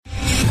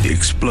the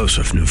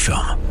explosive new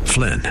film,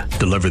 Flynn,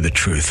 Deliver the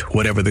Truth,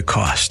 Whatever the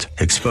Cost,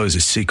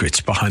 exposes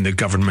secrets behind the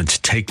government's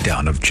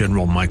takedown of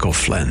General Michael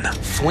Flynn.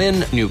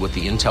 Flynn knew what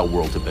the intel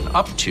world had been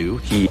up to.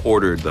 He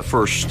ordered the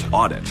first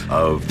audit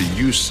of the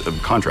use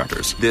of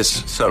contractors.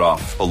 This set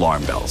off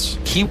alarm bells.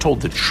 He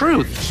told the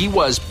truth. He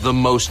was the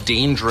most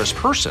dangerous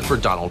person for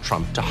Donald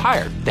Trump to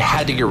hire. They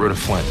had to get rid of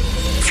Flynn.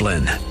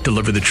 Flynn,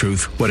 Deliver the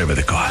Truth, Whatever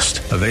the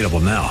Cost. Available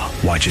now.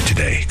 Watch it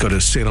today. Go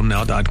to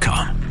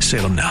salemnow.com.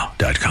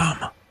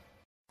 salemnow.com.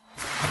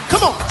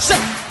 Come on,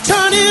 say,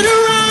 turn it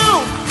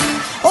around.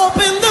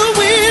 Open the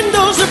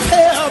windows of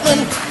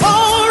heaven.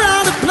 Pour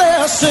out a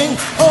blessing,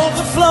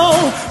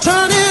 overflow.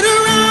 Turn it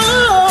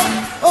around.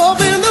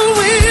 Open the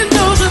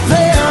windows of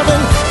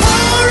heaven.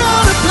 Pour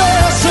out a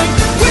blessing.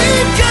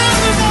 We've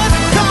got what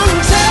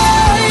comes.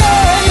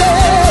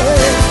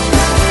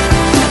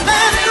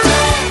 Let it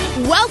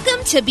rain.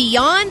 Welcome to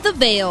Beyond the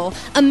Veil,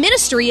 a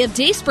ministry of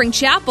Dayspring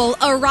Chapel.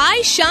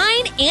 Arise,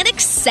 shine, and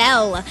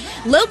excel.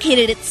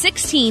 Located at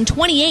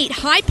 1628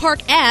 Hyde Park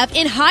Ave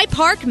in Hyde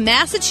Park,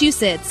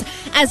 Massachusetts.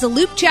 As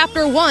Luke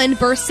chapter 1,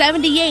 verse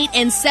 78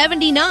 and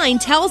 79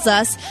 tells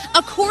us,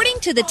 according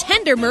to the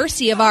tender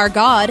mercy of our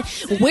God,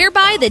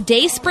 whereby the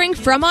dayspring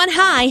from on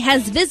high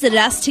has visited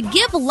us to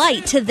give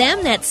light to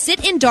them that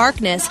sit in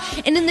darkness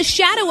and in the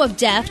shadow of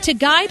death, to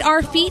guide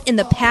our feet in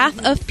the path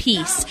of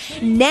peace.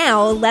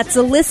 Now, let's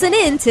listen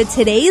in to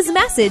today's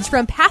message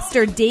from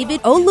Pastor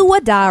David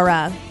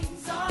Oluwadara.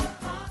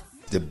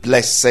 The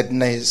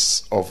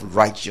blessedness of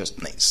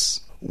righteousness.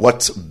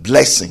 What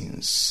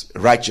blessings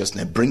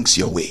righteousness brings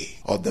your way,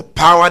 or the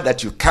power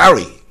that you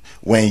carry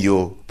when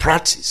you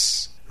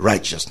practice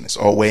righteousness,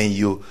 or when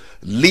you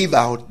live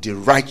out the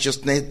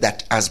righteousness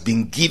that has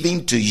been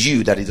given to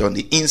you, that is on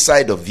the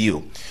inside of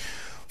you.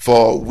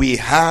 For we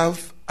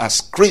have,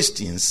 as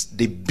Christians,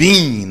 the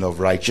being of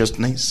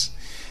righteousness,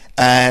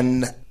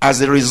 and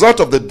as a result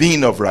of the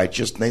being of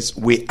righteousness,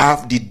 we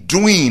have the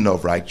doing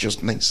of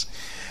righteousness.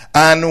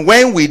 And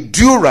when we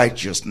do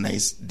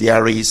righteousness,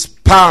 there is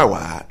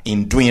power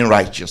in doing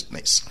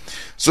righteousness.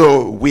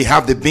 So we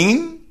have the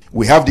being,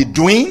 we have the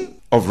doing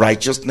of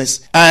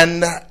righteousness,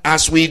 and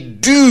as we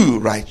do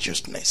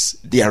righteousness,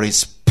 there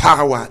is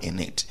power in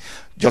it.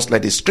 Just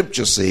like the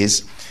scripture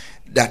says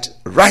that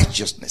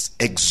righteousness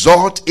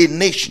exalts a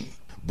nation,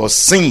 but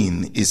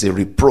sin is a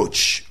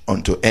reproach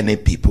unto any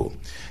people.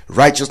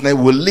 Righteousness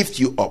will lift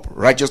you up.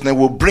 Righteousness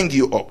will bring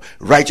you up.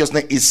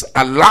 Righteousness is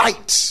a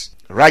light.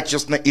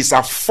 Righteousness is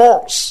a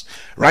force.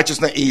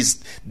 Righteousness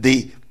is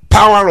the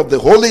power of the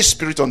Holy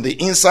Spirit on the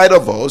inside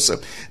of us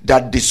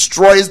that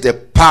destroys the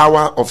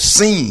power of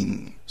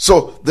sin.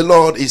 So the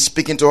Lord is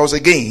speaking to us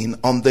again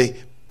on the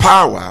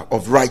power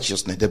of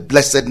righteousness, the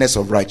blessedness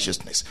of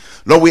righteousness.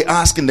 Lord, we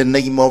ask in the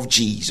name of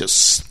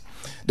Jesus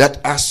that,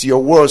 as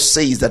your word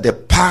says, that the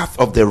path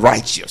of the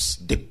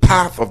righteous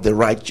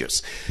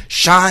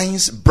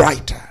shines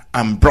brighter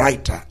and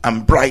brighter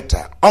and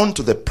brighter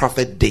unto the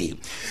perfect day.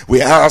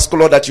 We ask,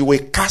 Lord, that you will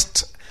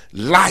cast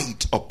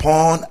light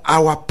upon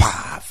our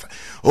path.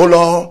 Oh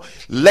Lord,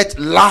 let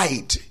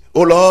light,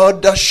 oh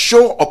Lord,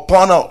 show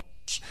upon us.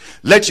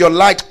 Let your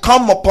light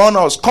come upon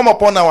us, come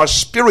upon our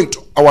spirit,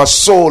 our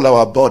soul,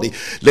 our body.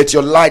 Let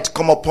your light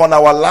come upon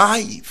our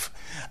life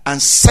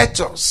and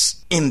set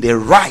us in the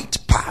right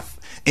path,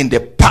 in the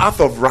path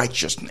of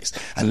righteousness.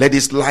 And let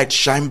this light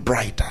shine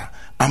brighter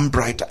and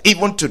brighter.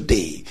 Even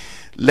today,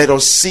 let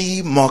us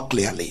see more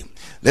clearly.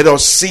 Let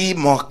us see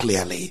more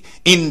clearly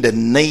in the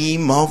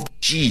name of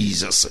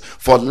Jesus.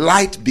 For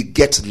light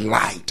begets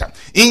light.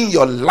 In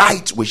your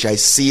light we shall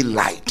see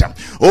light.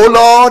 Oh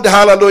Lord,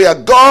 hallelujah.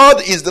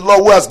 God is the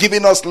Lord who has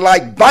given us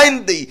light.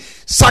 Bind the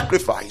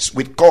sacrifice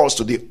with cords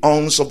to the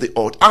horns of the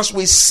altar. As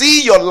we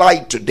see your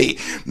light today,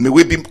 may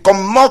we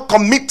become more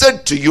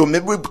committed to you.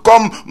 May we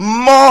become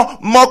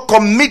more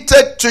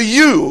committed to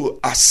you,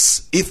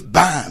 as if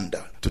bound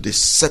to the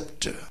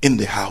scepter in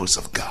the house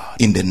of God.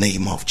 In the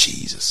name of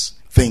Jesus.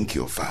 Thank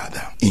you,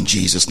 Father. In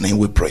Jesus' name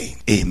we pray.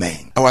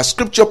 Amen. Our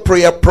scripture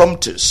prayer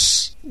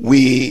prompters.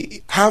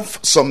 We have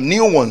some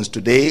new ones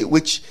today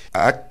which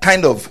are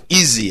kind of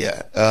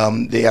easier.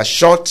 They are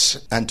short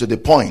and to the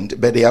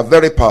point, but they are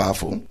very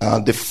powerful.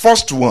 The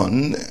first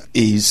one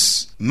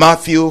is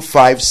Matthew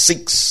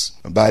 5:6.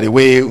 By the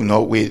way,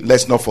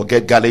 let's not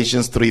forget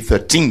Galatians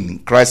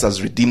 3:13. Christ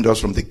has redeemed us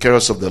from the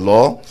curse of the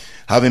law,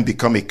 having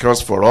become a curse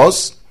for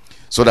us,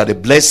 so that the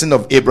blessing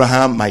of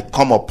Abraham might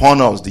come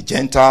upon us, the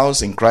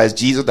Gentiles, in Christ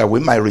Jesus, that we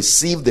might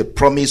receive the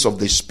promise of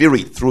the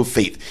Spirit through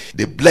faith.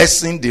 The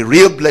blessing, the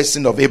real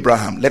blessing of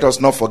Abraham. Let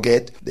us not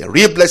forget, the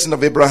real blessing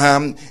of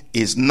Abraham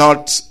is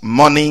not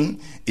money,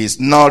 is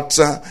not,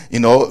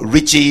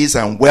 riches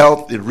and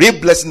wealth. The real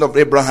blessing of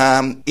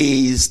Abraham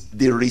is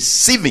the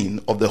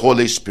receiving of the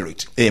Holy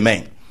Spirit.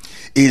 Amen.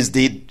 Is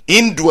the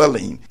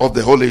indwelling of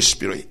the Holy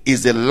Spirit,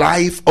 is the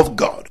life of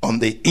God on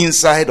the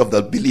inside of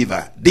the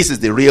believer. This is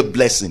the real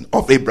blessing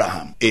of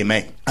Abraham.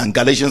 Amen. And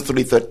Galatians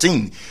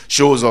 3:13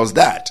 shows us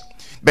that.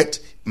 But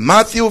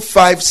Matthew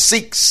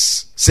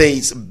 5:6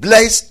 says,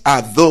 "Blessed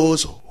are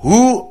those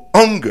who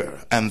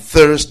hunger and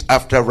thirst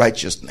after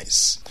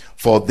righteousness,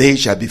 for they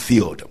shall be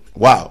filled.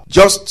 Wow.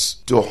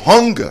 Just to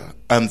hunger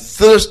and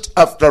thirst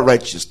after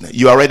righteousness,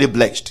 you are already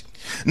blessed.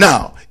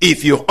 Now,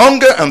 if you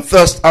hunger and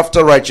thirst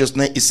after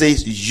righteousness, it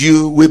says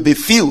you will be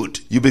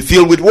filled. You'll be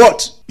filled with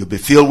what? You'll be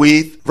filled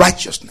with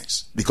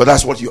righteousness, because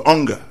that's what you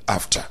hunger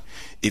after.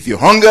 If you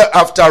hunger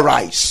after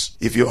rice,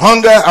 if you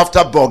hunger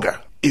after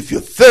burger, if you're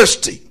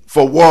thirsty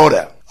for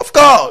water, of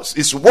course,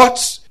 it's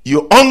what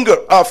you hunger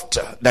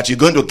after that you're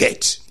going to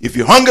get. If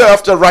you hunger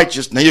after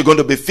righteousness, you're going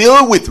to be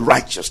filled with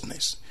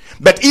righteousness.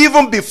 But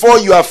even before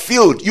you are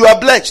filled, you are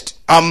blessed.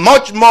 And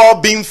much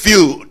more being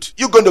filled,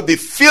 you're going to be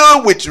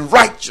filled with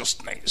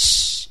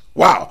righteousness.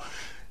 Wow.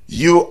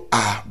 You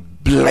are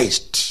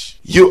blessed.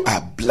 You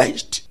are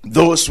blessed.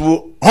 Those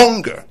who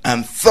hunger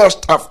and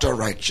thirst after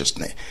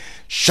righteousness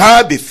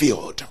shall be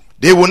filled.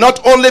 They will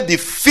not only be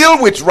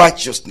filled with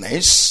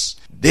righteousness,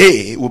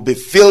 they will be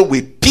filled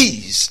with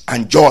peace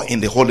and joy in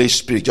the Holy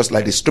Spirit, just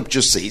like the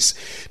scripture says.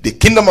 The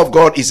kingdom of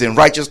God is in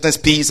righteousness,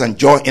 peace, and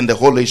joy in the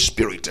Holy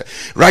Spirit.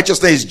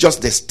 Righteousness is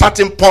just the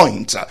starting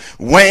point.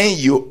 When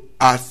you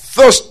are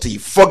thirsty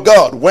for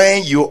God,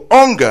 when you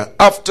hunger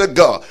after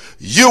God,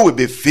 you will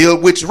be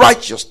filled with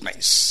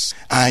righteousness.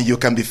 And you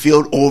can be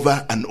filled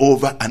over and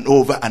over and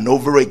over and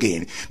over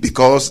again,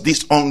 because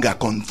this hunger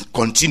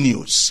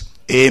continues.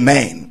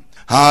 Amen.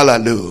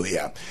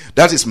 Hallelujah.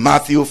 That is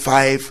Matthew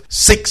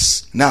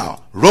 5:6.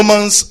 Now,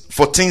 Romans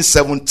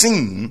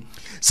 14:17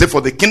 say, for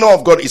the kingdom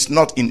of God is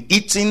not in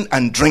eating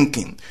and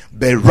drinking,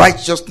 but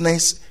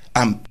righteousness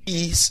and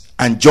peace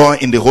and joy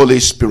in the Holy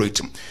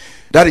Spirit.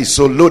 That is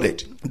so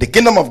loaded. The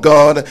kingdom of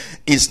God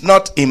is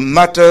not in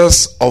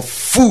matters of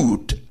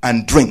food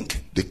and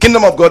drink. The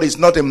kingdom of God is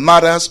not in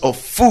matters of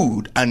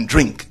food and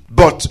drink,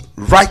 but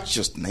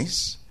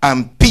righteousness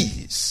and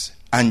peace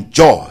and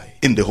joy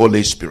in the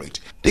Holy Spirit.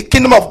 The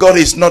kingdom of God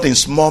is not in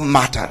small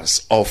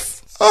matters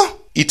of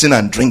eating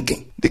and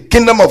drinking. The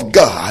kingdom of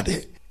God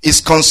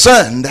is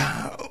concerned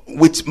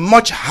with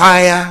much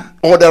higher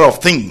order of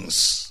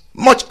things.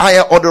 Much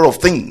higher order of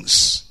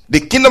things. The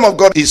kingdom of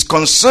God is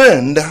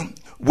concerned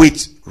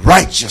with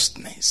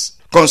righteousness,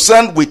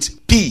 concerned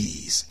with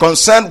peace,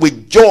 concerned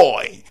with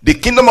joy. The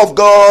kingdom of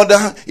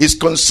God is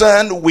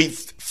concerned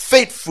with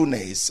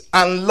faithfulness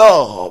and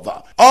love.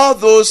 All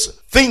those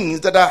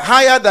things that are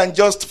higher than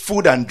just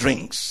food and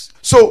drinks.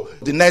 So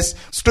the next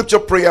scripture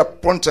prayer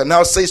pointer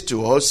now says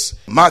to us,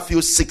 Matthew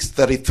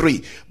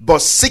 6:33, but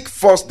seek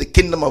first the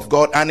kingdom of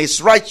God and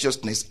his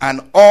righteousness, and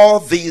all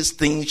these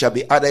things shall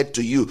be added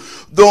to you.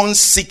 Don't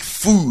seek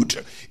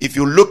food. If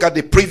you look at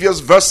the previous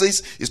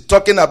verses, it's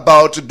talking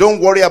about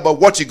don't worry about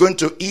what you're going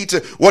to eat,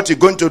 what you're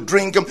going to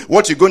drink,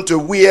 what you're going to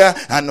wear,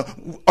 and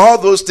all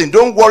those things.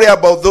 Don't worry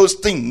about those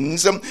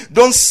things.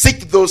 Don't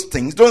seek those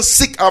things. Don't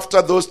seek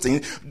after those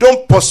things.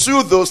 Don't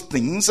pursue those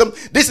things.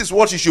 This is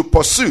what you should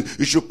pursue.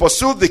 You should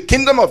pursue the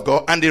kingdom of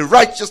God and the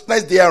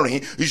righteousness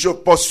therein. You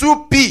should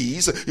pursue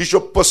peace. You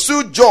should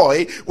pursue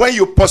joy. When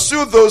you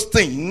pursue those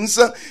things,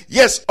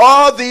 yes,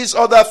 all these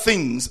other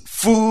things,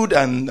 food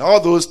and all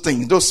those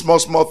things, those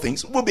small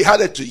things, will be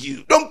added to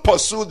you. Don't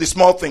pursue the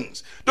small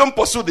things. Don't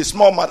pursue the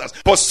small matters.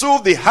 Pursue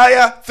the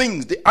higher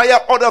things, the higher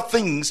order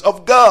things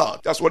of God.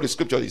 That's what the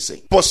scripture is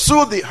saying.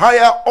 Pursue the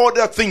higher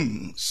order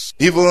things.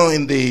 Even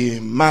in the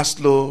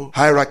Maslow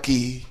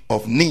hierarchy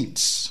of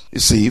needs, you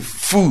see,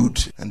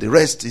 food and the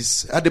rest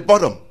is at the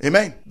bottom.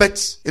 Amen.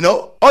 But,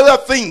 other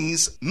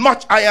things,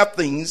 much higher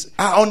things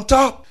are on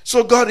top.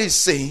 So God is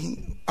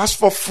saying, as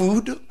for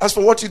food, as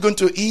for what you're going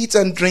to eat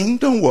and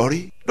drink, don't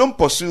worry. Don't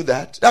pursue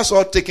that. That's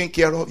all taken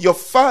care of. Your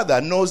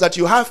Father knows that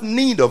you have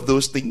need of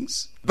those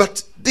things.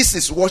 But this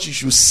is what you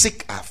should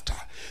seek after.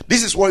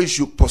 This is what you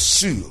should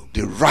pursue.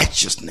 The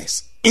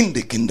righteousness in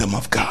the kingdom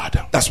of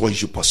God. That's what you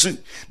should pursue.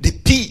 The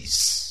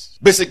peace.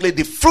 Basically,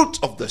 the fruit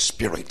of the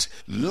Spirit.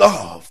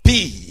 Love,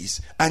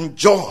 peace, and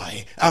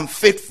joy, and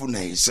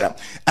faithfulness,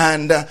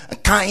 and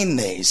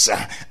kindness,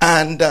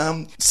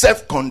 and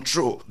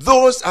self-control.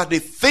 Those are the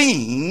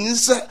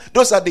things,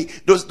 those are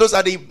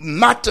the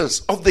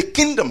matters of the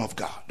kingdom of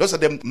God. Those are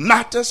the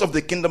matters of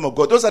the kingdom of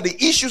God. Those are the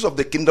issues of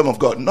the kingdom of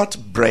God. Not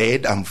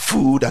bread and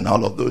food and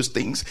all of those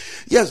things.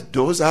 Yes,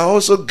 those are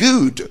also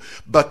good.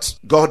 But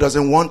God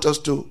doesn't want us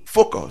to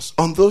focus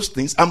on those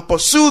things and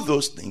pursue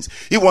those things.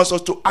 He wants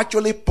us to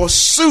actually pursue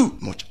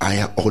much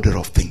higher order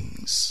of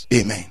things.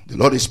 Amen. The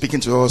Lord is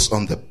speaking to us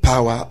on the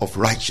power of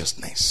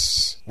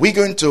righteousness. We're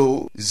going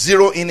to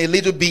zero in a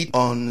little bit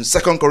on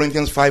 2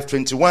 Corinthians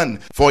 5:21.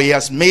 For he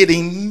has made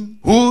him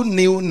who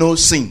knew no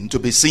sin to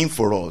be sin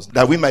for us,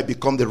 that we might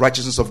become the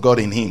righteousness of God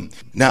in him.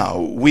 Now,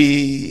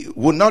 we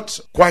will not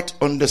quite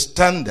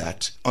understand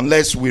that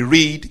unless we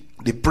read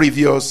the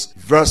previous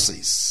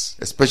verses,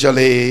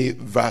 especially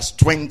verse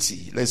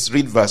 20. Let's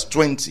read verse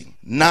 20.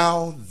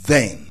 Now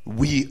then,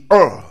 we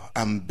are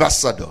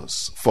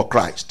ambassadors for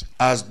Christ.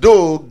 As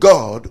though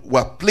God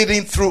were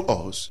pleading through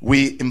us,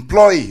 we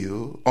implore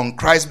you on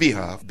Christ's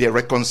behalf, be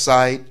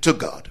reconciled to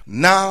God.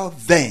 Now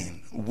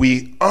then,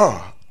 we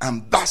are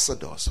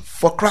ambassadors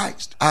for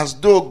Christ, as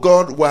though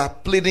God were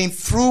pleading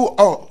through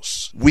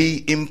us.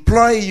 We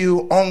employ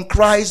you on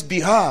Christ's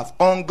behalf,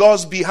 on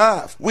God's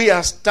behalf. We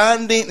are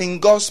standing in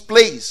God's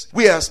place.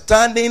 We are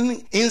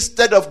standing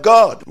instead of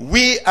God.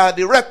 We are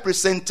the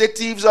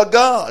representatives of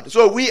God.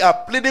 So we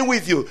are pleading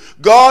with you.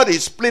 God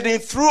is pleading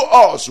through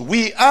us.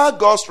 We are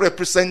God's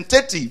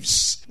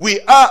representatives. We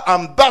are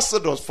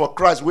ambassadors for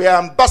Christ. We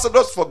are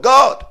ambassadors for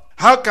God.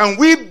 How can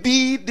we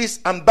be these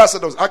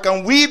ambassadors? How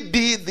can we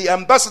be the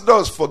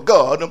ambassadors for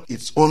God?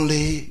 It's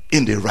only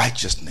in the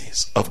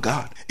righteousness of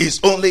God.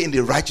 It's only in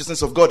the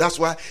righteousness of God. That's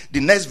why the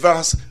next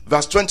verse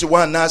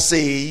 21 now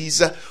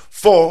says,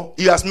 for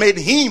he has made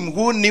him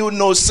who knew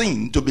no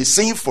sin to be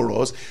sin for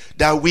us,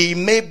 that we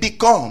may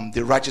become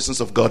the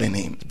righteousness of God in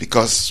him.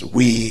 Because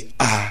we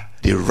are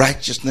the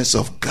righteousness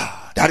of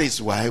God. That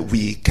is why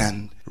we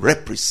can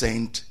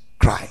represent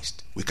Christ.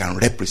 We can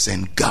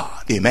represent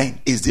God.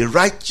 Amen. It's the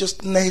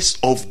righteousness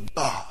of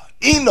God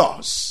in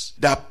us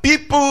that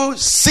people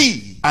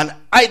see and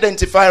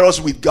identify us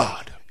with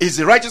God. It's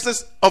the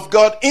righteousness of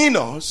God in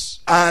us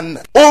and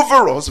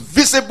over us,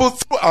 visible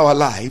through our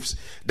lives,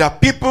 that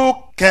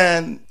people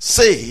can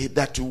say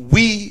that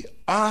we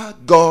are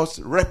God's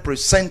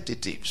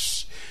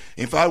representatives.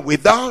 In fact,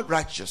 without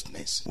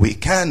righteousness, we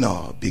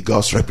cannot be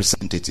God's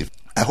representative.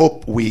 I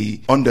hope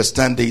we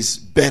understand this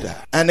better.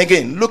 And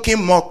again,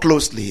 looking more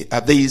closely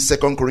at this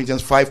 2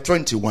 Corinthians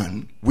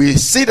 5:21, we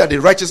see that the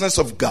righteousness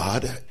of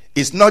God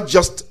is not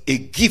just a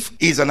gift,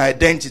 it's an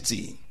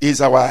identity.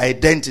 It's our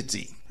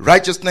identity.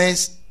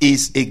 Righteousness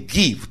is a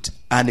gift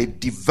and a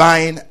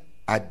divine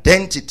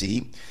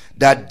identity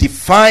that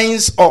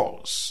defines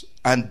us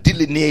and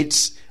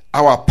delineates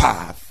our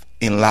path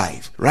in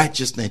life.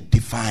 Righteousness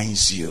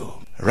defines you.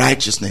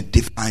 Righteousness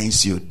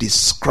defines you,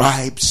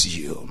 describes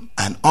you,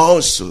 and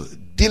also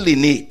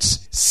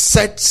delineates,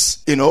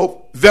 sets,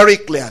 very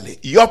clearly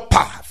your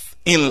path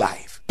in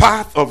life.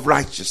 Path of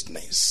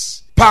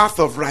righteousness. Path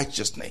of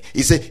righteousness.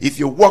 He said, if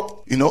you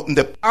walk, in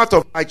the path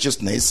of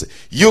righteousness,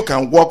 you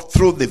can walk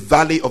through the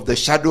valley of the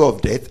shadow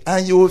of death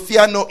and you will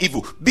fear no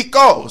evil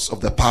because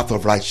of the path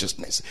of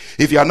righteousness.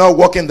 If you are not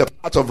walking the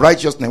path of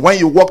righteousness, when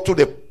you walk through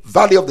the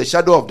valley of the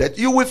shadow of death,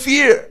 you will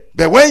fear.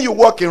 But when you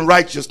walk in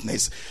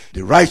righteousness,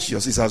 the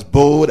righteous is as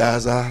bold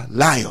as a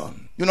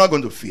lion. You're not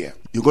going to fear.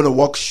 You're going to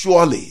walk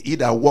surely. He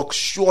that walks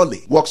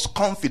surely walks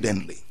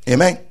confidently.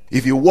 Amen.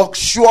 If you walk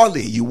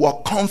surely, you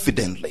walk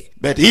confidently.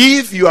 But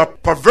if you are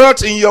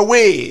perverting your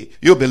way,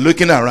 you'll be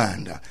looking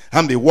around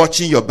and be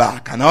watching your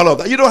back and all of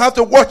that. You don't have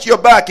to watch your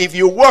back. If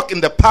you walk in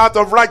the path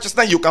of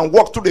righteousness, you can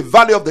walk through the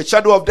valley of the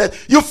shadow of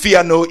death. You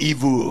fear no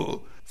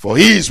evil, for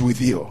he is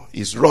with you.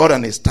 His rod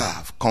and his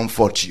staff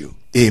comfort you.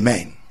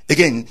 Amen.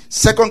 Again,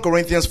 2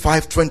 Corinthians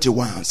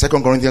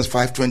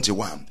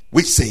 5:21,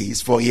 which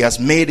says, for he has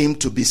made him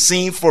to be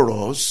sin for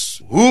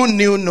us, who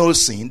knew no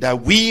sin,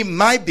 that we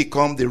might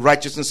become the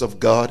righteousness of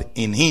God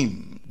in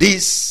him.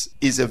 This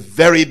is a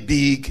very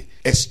big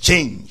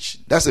exchange.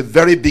 That's a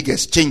very big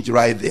exchange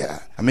right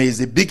there. I mean, it's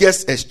the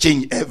biggest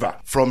exchange ever.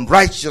 From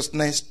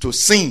righteousness to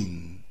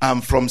sin,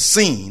 and from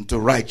sin to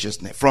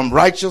righteousness. From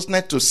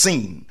righteousness to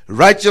sin.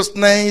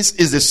 Righteousness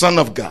is the Son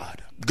of God.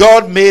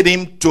 God made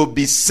him to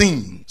be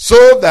sin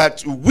so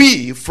that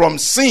we from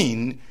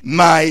sin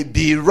might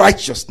be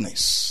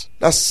righteousness.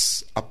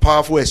 That's a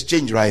powerful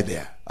exchange right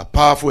there. A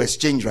powerful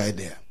exchange right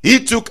there.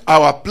 He took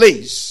our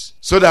place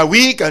so that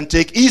we can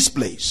take his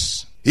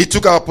place. He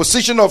took our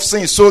position of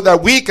sin so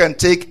that we can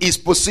take his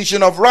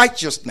position of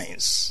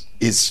righteousness.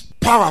 It's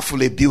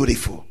powerfully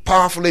beautiful.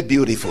 Powerfully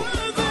beautiful.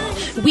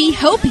 We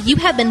hope you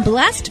have been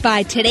blessed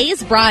by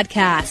today's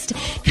broadcast.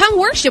 Come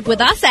worship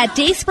with us at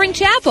Dayspring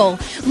Chapel,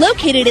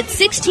 located at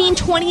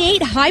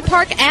 1628 High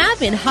Park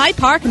Ave in High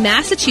Park,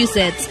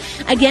 Massachusetts.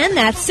 Again,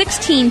 that's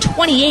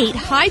 1628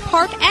 High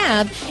Park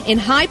Ave in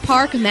High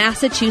Park,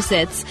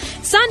 Massachusetts.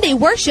 Sunday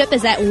worship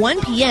is at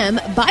 1 p.m.,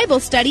 Bible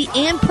study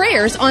and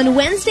prayers on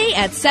Wednesday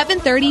at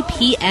 7:30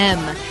 p.m.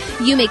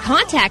 You may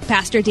contact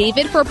Pastor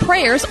David for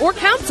prayers or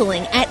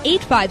counseling at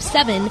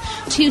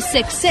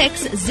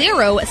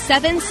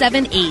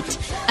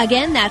 857-266-0778.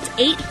 Again, that's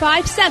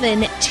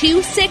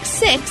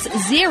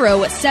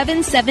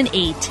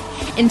 857-266-0778.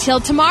 Until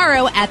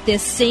tomorrow at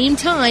this same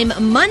time,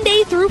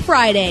 Monday through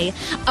Friday,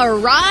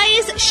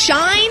 arise,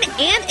 shine,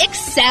 and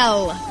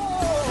excel.